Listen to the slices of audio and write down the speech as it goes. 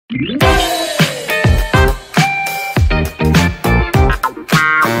There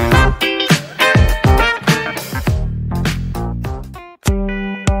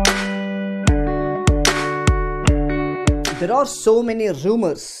are so many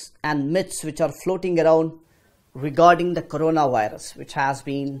rumors and myths which are floating around regarding the coronavirus, which has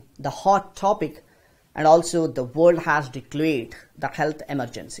been the hot topic, and also the world has declared the health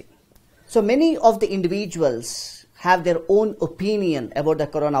emergency. So many of the individuals have their own opinion about the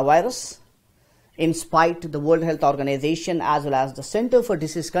coronavirus. In spite, the World Health Organization as well as the Center for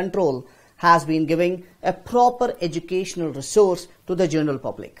Disease Control has been giving a proper educational resource to the general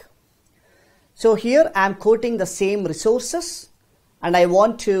public. So here I am quoting the same resources, and I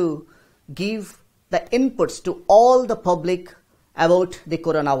want to give the inputs to all the public about the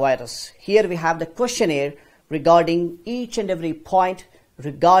coronavirus. Here we have the questionnaire regarding each and every point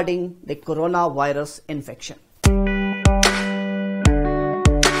regarding the coronavirus infection.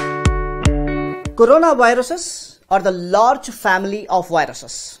 Coronaviruses are the large family of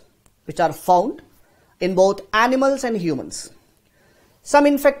viruses which are found in both animals and humans. Some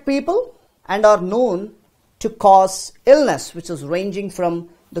infect people and are known to cause illness, which is ranging from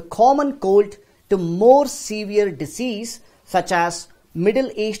the common cold to more severe disease such as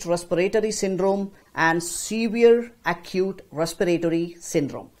middle-aged respiratory syndrome and severe acute respiratory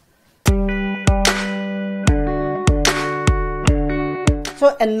syndrome.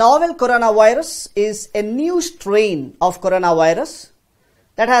 So a novel coronavirus is a new strain of coronavirus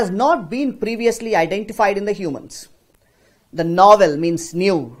that has not been previously identified in the humans. The novel means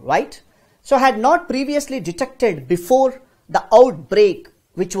new, right? So had not previously detected before the outbreak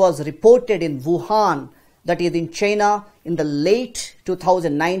which was reported in Wuhan, that is in China, in the late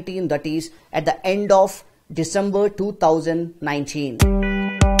 2019, that is at the end of December 2019.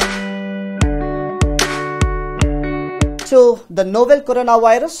 So the novel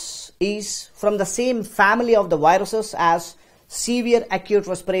coronavirus is from the same family of the viruses as severe acute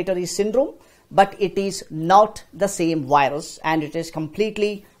respiratory syndrome, but it is not the same virus and it is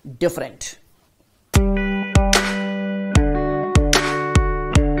completely different.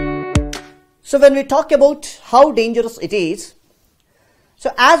 So when we talk about how dangerous it is,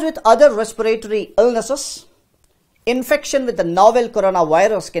 so as with other respiratory illnesses, infection with the novel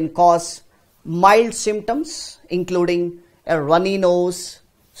coronavirus can cause mild symptoms including a runny nose,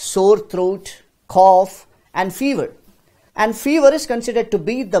 sore throat, cough and fever. And fever is considered to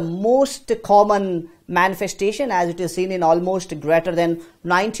be the most common manifestation as it is seen in almost greater than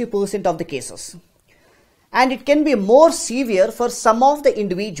 90% of the cases. And it can be more severe for some of the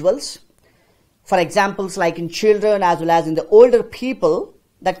individuals. For examples like in children as well as in the older people,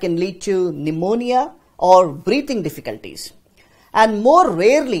 that can lead to pneumonia or breathing difficulties. And more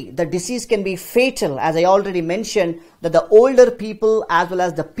rarely, the disease can be fatal, as I already mentioned, that the older people as well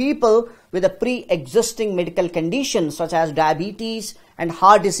as the people with a pre-existing medical conditions such as diabetes and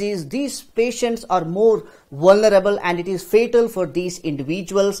heart disease, these patients are more vulnerable and it is fatal for these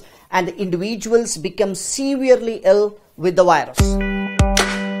individuals, and the individuals become severely ill with the virus.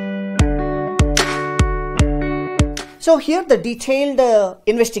 So here the detailed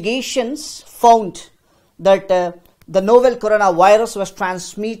investigations found that the novel coronavirus was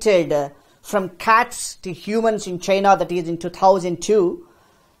transmitted from cats to humans in China, that is in 2002,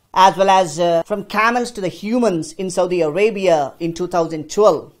 as well as from camels to the humans in Saudi Arabia in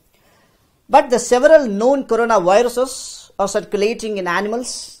 2012. But the several known coronaviruses are circulating in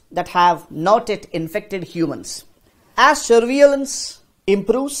animals that have not yet infected humans. As surveillance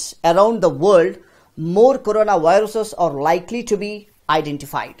improves around the world, more coronaviruses are likely to be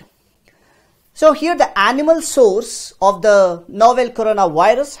identified. So here the animal source of the novel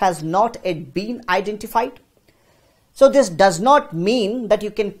coronavirus has not yet been identified. So this does not mean that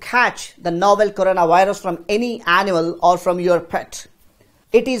you can catch the novel coronavirus from any animal or from your pet.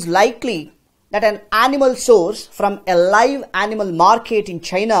 It is likely that an animal source from a live animal market in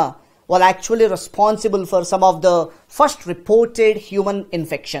China was actually responsible for some of the first reported human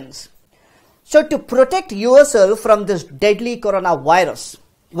infections. So to protect yourself from this deadly coronavirus,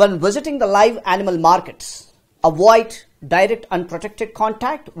 when visiting the live animal markets, avoid direct unprotected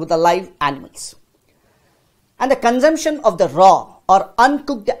contact with the live animals. And the consumption of the raw or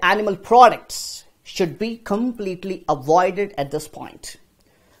uncooked animal products should be completely avoided at this point.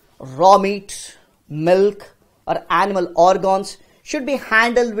 Raw meat, milk or animal organs should be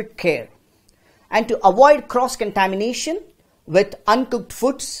handled with care. And to avoid cross-contamination with uncooked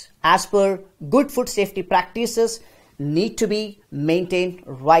foods as per good food safety practices need to be maintained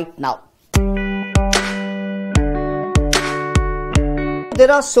right now.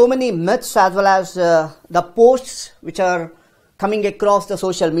 There are so many myths as well as the posts which are coming across the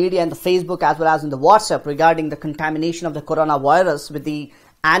social media and the Facebook as well as in the WhatsApp regarding the contamination of the coronavirus with the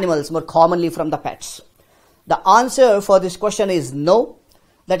animals, more commonly from the pets? The answer for this question is no.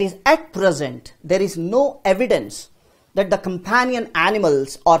 That is, at present, there is no evidence that the companion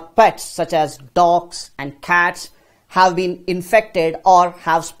animals or pets such as dogs and cats have been infected or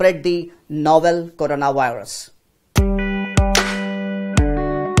have spread the novel coronavirus.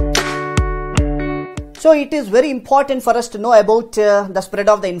 So it is very important for us to know about the spread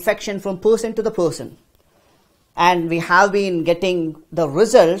of the infection from person to the person. And we have been getting the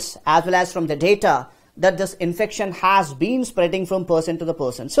results as well as from the data that this infection has been spreading from person to the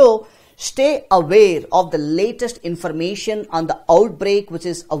person. So stay aware of the latest information on the outbreak which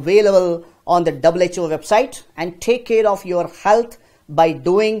is available on the WHO website, and take care of your health by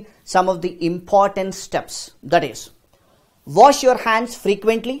doing some of the important steps. That is, wash your hands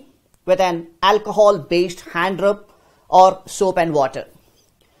frequently with an alcohol-based hand rub or soap and water.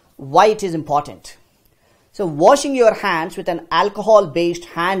 Why it is important? So washing your hands with an alcohol-based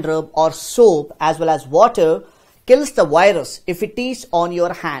hand rub or soap as well as water kills the virus if it is on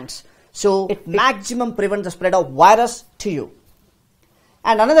your hands. So it maximum prevents the spread of virus to you.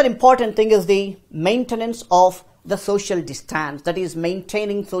 And another important thing is the maintenance of the social distance, that is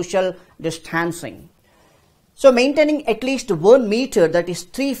maintaining social distancing. So maintaining at least 1 meter, that is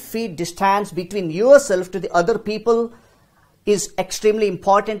 3 feet distance between yourself to the other people is extremely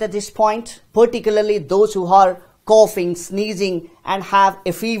important at this point, particularly those who are coughing, sneezing and have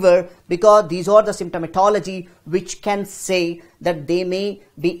a fever, because these are the symptomatology which can say that they may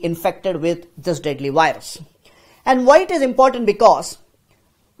be infected with this deadly virus. And why it is important? Because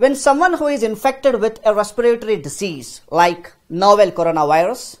when someone who is infected with a respiratory disease like novel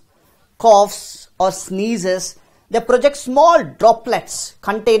coronavirus coughs or sneezes, they project small droplets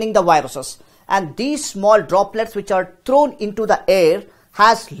containing the viruses, and these small droplets which are thrown into the air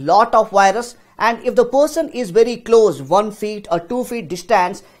has lot of virus. And if the person is very close, 1 feet or 2 feet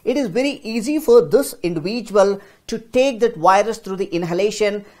distance, it is very easy for this individual to take that virus through the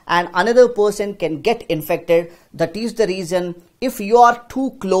inhalation and another person can get infected. That is the reason if you are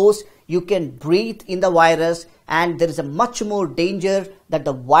too close, you can breathe in the virus and there is a much more danger that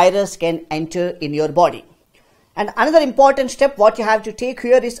the virus can enter in your body. And another important step what you have to take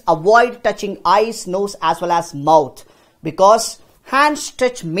here is avoid touching eyes, nose as well as mouth, because hands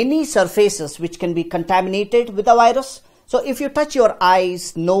touch many surfaces which can be contaminated with the virus. So if you touch your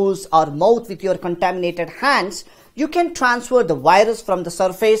eyes, nose or mouth with your contaminated hands, you can transfer the virus from the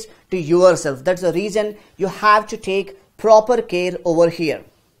surface to yourself. That's the reason you have to take proper care over here.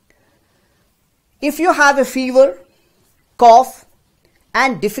 If you have a fever, cough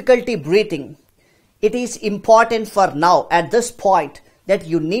and difficulty breathing, it is important for now at this point that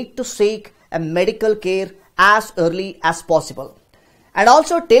you need to seek a medical care as early as possible. And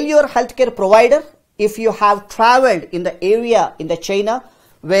also tell your healthcare provider if you have traveled in the area in the China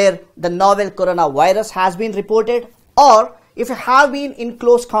where the novel coronavirus has been reported, or if you have been in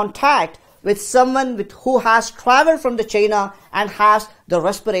close contact with someone who has traveled from the China and has the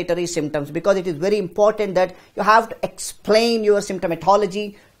respiratory symptoms, because it is very important that you have to explain your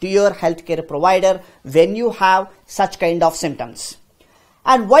symptomatology to your healthcare provider when you have such kind of symptoms.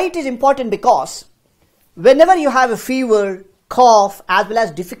 And why it is important? Because whenever you have a fever, cough as well as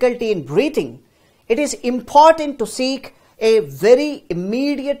difficulty in breathing, it is important to seek a very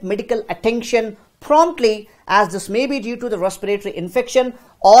immediate medical attention promptly, as this may be due to the respiratory infection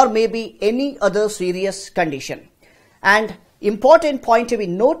or maybe any other serious condition. And important point to be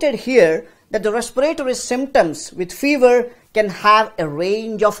noted here that the respiratory symptoms with fever can have a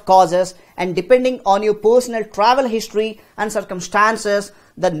range of causes, and depending on your personal travel history and circumstances,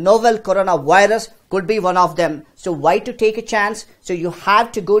 the novel coronavirus could be one of them. So why to take a chance? So you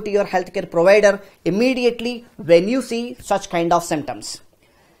have to go to your healthcare provider immediately when you see such kind of symptoms.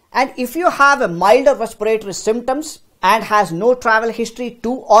 And if you have a milder respiratory symptoms and has no travel history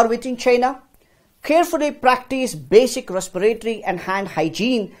to or within China, carefully practice basic respiratory and hand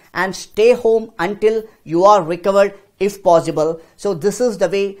hygiene and stay home until you are recovered if possible. So this is the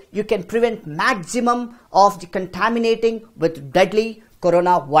way you can prevent maximum of the contaminating with deadly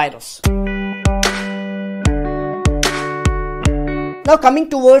coronavirus. Now coming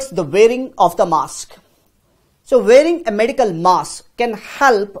towards the wearing of the mask. So wearing a medical mask can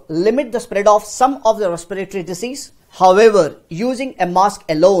help limit the spread of some of the respiratory disease. However, using a mask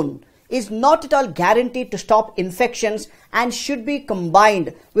alone is not at all guaranteed to stop infections and should be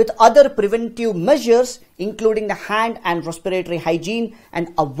combined with other preventive measures, including the hand and respiratory hygiene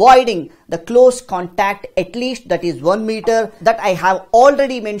and avoiding the close contact, at least that is 1 meter, that I have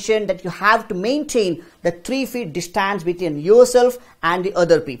already mentioned, that you have to maintain the 3 feet distance between yourself and the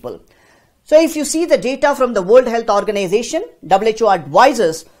other people. So if you see the data from the World Health Organization, WHO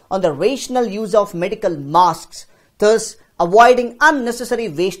advises on the rational use of medical masks, thus avoiding unnecessary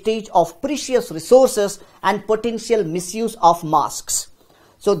wastage of precious resources and potential misuse of masks.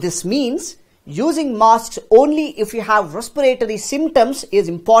 So this means using masks only if you have respiratory symptoms is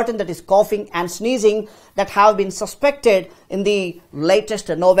important, that is coughing and sneezing, that have been suspected in the latest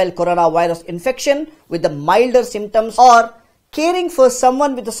novel coronavirus infection with the milder symptoms, or caring for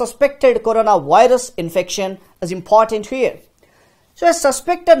someone with a suspected coronavirus infection is important here. So a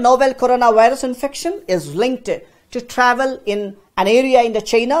suspected novel coronavirus infection is linked to travel in an area in the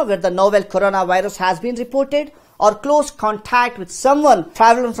China where the novel coronavirus has been reported, or close contact with someone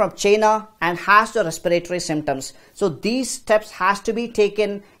traveling from China and has the respiratory symptoms. So these steps has to be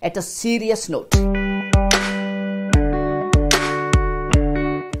taken at a serious note.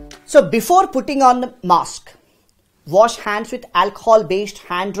 So before putting on the mask, wash hands with alcohol-based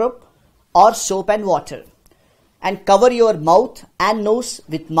hand rub or soap and water, and cover your mouth and nose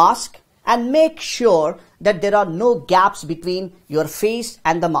with mask, and make sure that there are no gaps between your face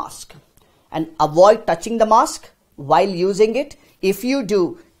and the mask, and avoid touching the mask while using it. If you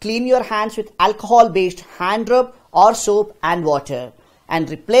do, clean your hands with alcohol-based hand rub or soap and water, and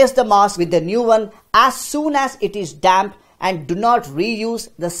replace the mask with the new one as soon as it is damp, and do not reuse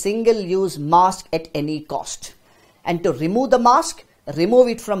the single-use mask at any cost. And to remove the mask, remove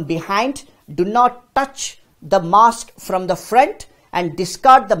it from behind. Do not touch the mask from the front, and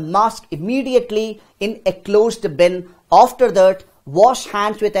discard the mask immediately in a closed bin. After that, wash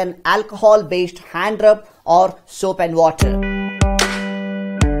hands with an alcohol-based hand rub or soap and water.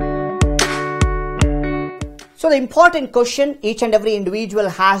 So the important question each and every individual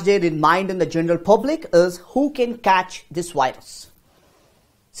has there in mind in the general public is, who can catch this virus?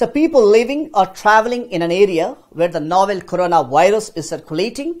 So people living or traveling in an area where the novel coronavirus is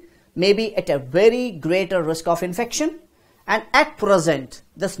circulating may be at a very greater risk of infection. And at present,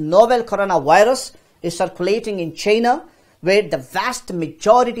 this novel coronavirus is circulating in China, where the vast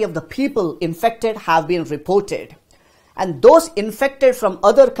majority of the people infected have been reported. And those infected from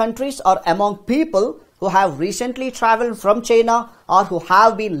other countries are among people who have recently traveled from China, or who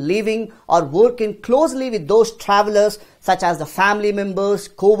have been living or working closely with those travelers, such as the family members,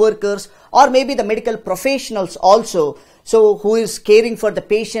 co-workers, or maybe the medical professionals also. So who is caring for the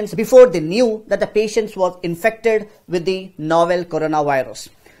patients before they knew that the patients was infected with the novel coronavirus.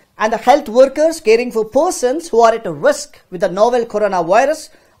 And the health workers caring for persons who are at a risk with the novel coronavirus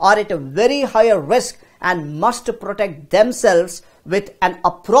are at a very higher risk and must protect themselves with an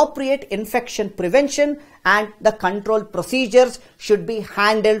appropriate infection prevention, and the control procedures should be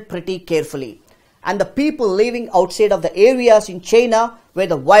handled pretty carefully. And the people living outside of the areas in China where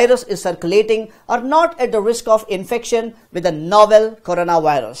the virus is circulating are not at the risk of infection with the novel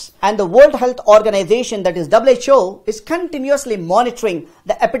coronavirus. And the World Health Organization, that is WHO, is continuously monitoring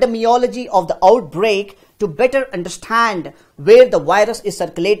the epidemiology of the outbreak to better understand where the virus is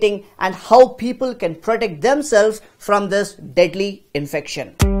circulating and how people can protect themselves from this deadly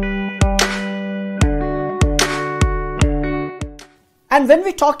infection. And when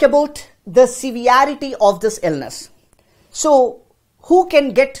we talk about the severity of this illness, so who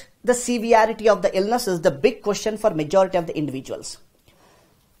can get the severity of the illness is the big question for majority of the individuals.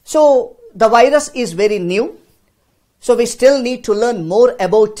 So the virus is very new, so we still need to learn more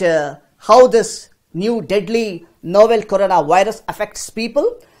about how this new deadly novel coronavirus affects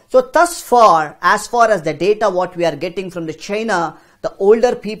people. So thus far, as the data what we are getting from the China, the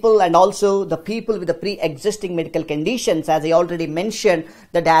older people and also the people with the pre-existing medical conditions, as I already mentioned,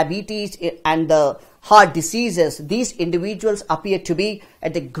 the diabetes and the heart diseases, these individuals appear to be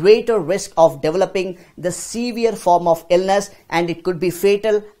at the greater risk of developing the severe form of illness, and it could be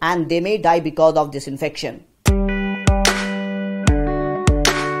fatal and they may die because of this infection.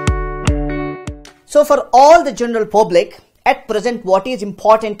 So for all the general public, at present what is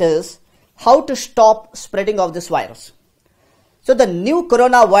important is how to stop spreading of this virus. So the new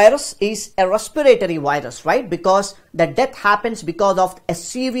coronavirus is a respiratory virus, right? Because the death happens because of a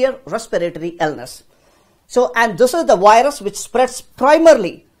severe respiratory illness. So, and this is the virus which spreads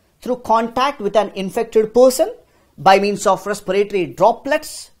primarily through contact with an infected person by means of respiratory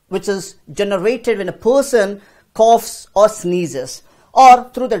droplets, which is generated when a person coughs or sneezes, or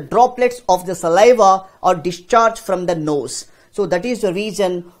through the droplets of the saliva or discharge from the nose. So that is the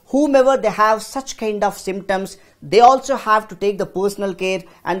reason whomever they have such kind of symptoms, they also have to take the personal care,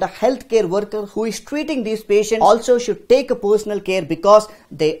 and the healthcare worker who is treating these patients also should take a personal care, because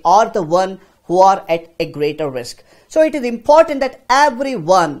they are the one who are at a greater risk. So it is important that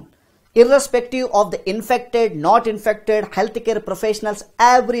everyone, irrespective of the infected, not infected, healthcare professionals,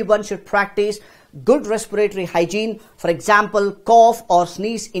 everyone should practice good respiratory hygiene. For example, cough or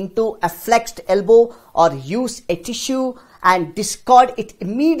sneeze into a flexed elbow, or use a tissue and discard it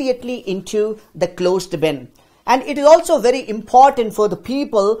immediately into the closed bin. And it is also very important for the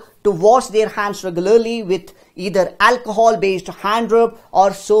people to wash their hands regularly with either alcohol based hand rub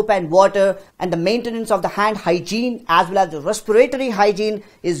or soap and water. And the maintenance of the hand hygiene as well as the respiratory hygiene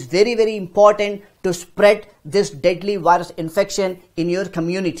is very, very important to spread this deadly virus infection in your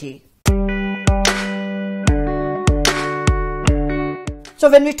community. So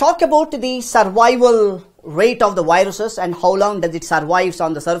when we talk about the survival rate of the viruses and how long does it survive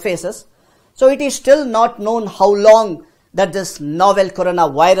on the surfaces, so it is still not known how long that this novel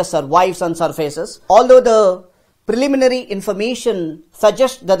coronavirus survives on surfaces. Although the preliminary information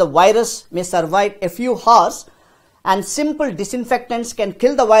suggests that the virus may survive a few hours, and simple disinfectants can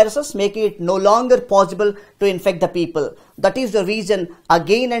kill the viruses, making it no longer possible to infect the people. That is the reason,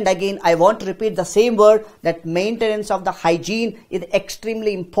 again and again, I want to repeat the same word, that maintenance of the hygiene is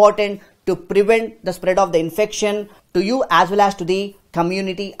extremely important to prevent the spread of the infection to you as well as to the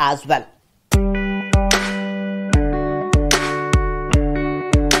community as well.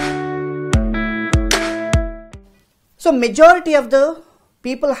 So majority of the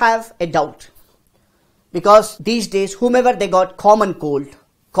people have a doubt, because these days whomever they got common cold,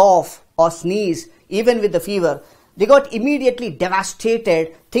 cough or sneeze, even with the fever, they got immediately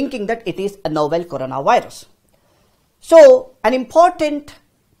devastated thinking that it is a novel coronavirus. So an important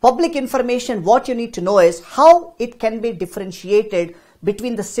public information what you need to know is how it can be differentiated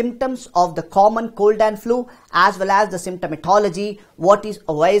between the symptoms of the common cold and flu as well as the symptomatology what is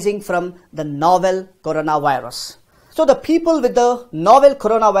arising from the novel coronavirus. So the people with the novel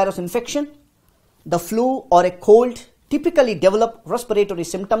coronavirus infection, the flu or a cold, typically develop respiratory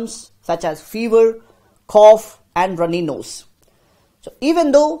symptoms such as fever, cough and runny nose. So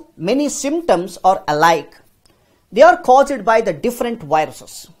even though many symptoms are alike, they are caused by the different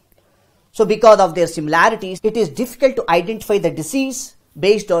viruses. So because of their similarities, it is difficult to identify the disease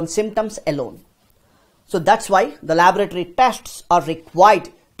based on symptoms alone. So that's why the laboratory tests are required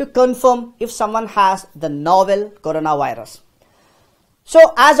to confirm if someone has the novel coronavirus.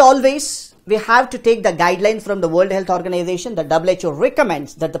 So as always, we have to take the guidelines from the World Health Organization. The WHO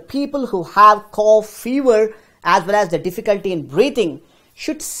recommends that the people who have cough, fever as well as the difficulty in breathing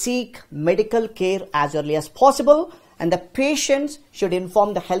should seek medical care as early as possible, and the patients should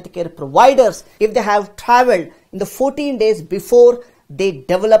inform the healthcare providers if they have traveled in the 14 days before they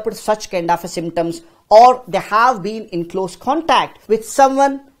developed such kind of symptoms, or they have been in close contact with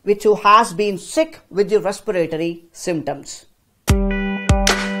someone who has been sick with the respiratory symptoms.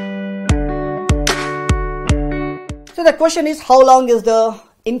 So the question is, how long is the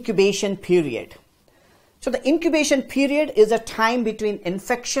incubation period? So the incubation period is a time between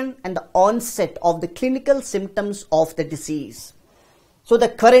infection and the onset of the clinical symptoms of the disease. So the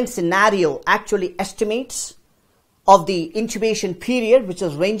current scenario actually estimates of the incubation period, which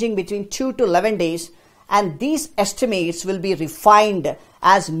is ranging between 2 to 11 days, and these estimates will be refined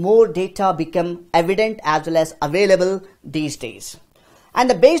as more data become evident as well as available these days.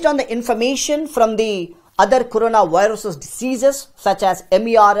 And based on the information from the other coronavirus diseases such as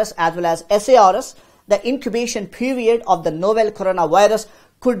MERS as well as SARS, the incubation period of the novel coronavirus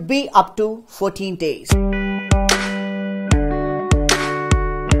could be up to 14 days.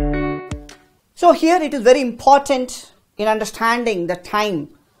 So here it is very important in understanding the time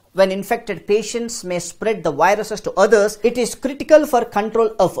when infected patients may spread the viruses to others. It is critical for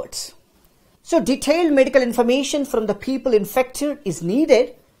control efforts. So detailed medical information from the people infected is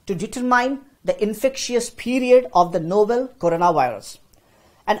needed to determine the infectious period of the novel coronavirus.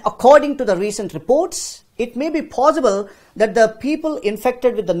 And according to the recent reports, it may be possible that the people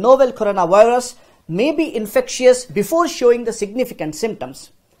infected with the novel coronavirus may be infectious before showing the significant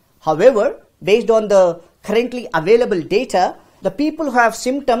symptoms. However, based on the currently available data, the people who have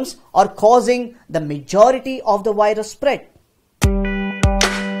symptoms are causing the majority of the virus spread.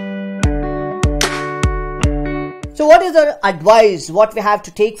 So what is the advice what we have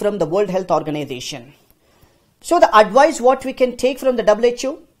to take from the World Health Organization? So the advice what we can take from the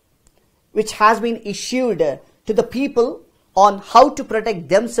WHO, which has been issued to the people on how to protect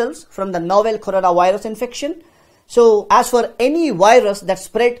themselves from the novel coronavirus infection. So as for any virus that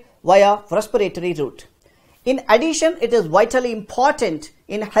spread via respiratory route, In addition, it is vitally important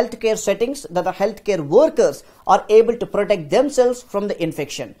in healthcare settings that the healthcare workers are able to protect themselves from the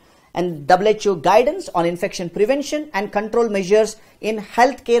infection. And WHO guidance on infection prevention and control measures in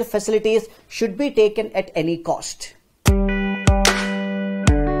healthcare facilities should be taken at any cost.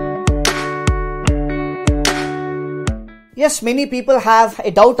 Yes, many people have a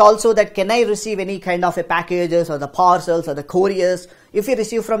doubt also that can I receive any kind of a packages or the parcels or the couriers if you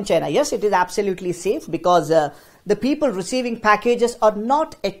receive from China. Yes, it is absolutely safe because the people receiving packages are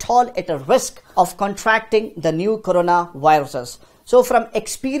not at all at a risk of contracting the new coronaviruses. So from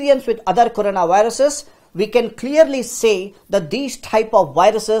experience with other coronaviruses, we can clearly say that these type of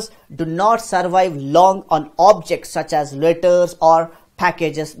viruses do not survive long on objects such as letters or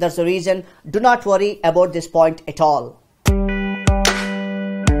packages. That's the reason do not worry about this point at all.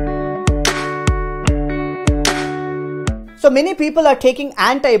 So many people are taking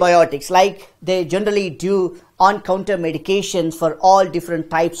antibiotics like they generally do on counter medications for all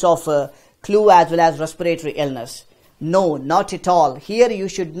different types of flu as well as respiratory illness. No, not at all. Here you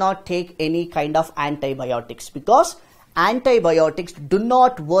should not take any kind of antibiotics because antibiotics do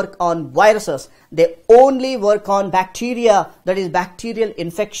not work on viruses. They only work on bacteria, that is bacterial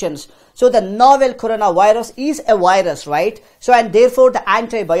infections. So the novel coronavirus is a virus, right? So and therefore the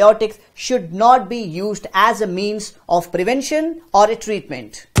antibiotics should not be used as a means of prevention or a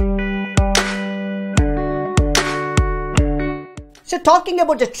treatment. So talking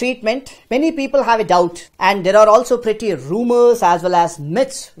about the treatment, many people have a doubt and there are also pretty rumors as well as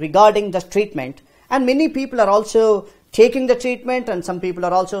myths regarding the treatment, and many people are also taking the treatment and some people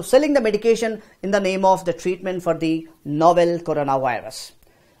are also selling the medication in the name of the treatment for the novel coronavirus.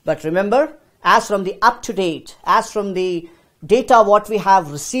 But remember, as from the up-to-date, as from the data what we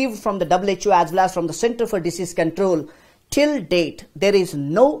have received from the WHO as well as from the Center for Disease Control, till date there is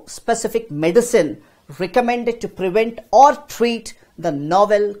no specific medicine recommended to prevent or treat the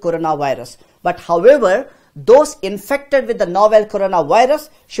novel coronavirus. But however, those infected with the novel coronavirus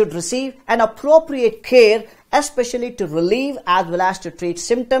should receive an appropriate care, especially to relieve as well as to treat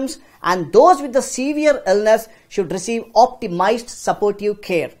symptoms, and those with the severe illness should receive optimized supportive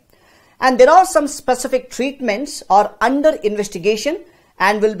care. And there are some specific treatments are under investigation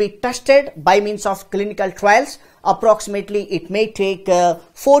and will be tested by means of clinical trials. Approximately it may take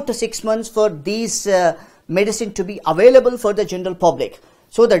 4 to 6 months for these medicine to be available for the general public.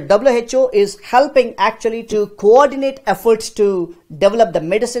 So the WHO is helping actually to coordinate efforts to develop the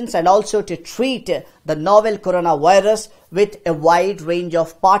medicines and also to treat the novel coronavirus with a wide range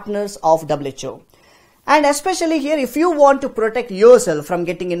of partners of WHO. And especially here, if you want to protect yourself from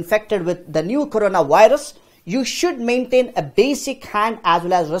getting infected with the new coronavirus, you should maintain a basic hand as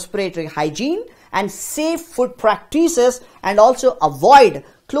well as respiratory hygiene and safe food practices, and also avoid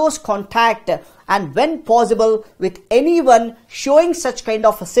close contact and when possible with anyone showing such kind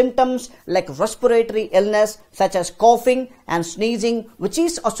of symptoms like respiratory illness such as coughing and sneezing, which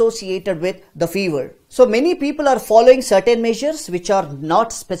is associated with the fever. So many people are following certain measures which are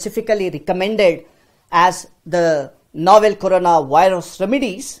not specifically recommended as the novel coronavirus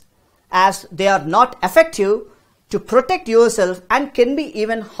remedies, as they are not effective to protect yourself and can be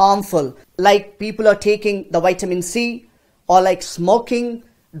even harmful, like people are taking the vitamin C, or like smoking,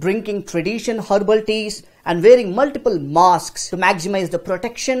 drinking traditional herbal teas, and wearing multiple masks to maximize the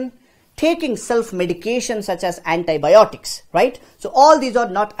protection, taking self-medication such as antibiotics, right? So all these are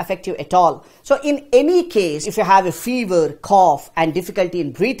not effective at all. So in any case, if you have a fever, cough, and difficulty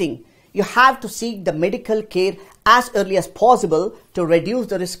in breathing, you have to seek the medical care as early as possible to reduce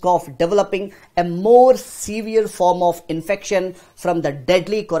the risk of developing a more severe form of infection from the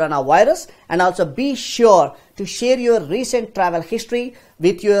deadly coronavirus, and also be sure to share your recent travel history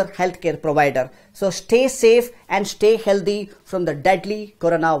with your healthcare provider. So stay safe and stay healthy from the deadly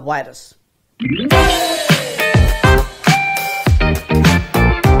coronavirus.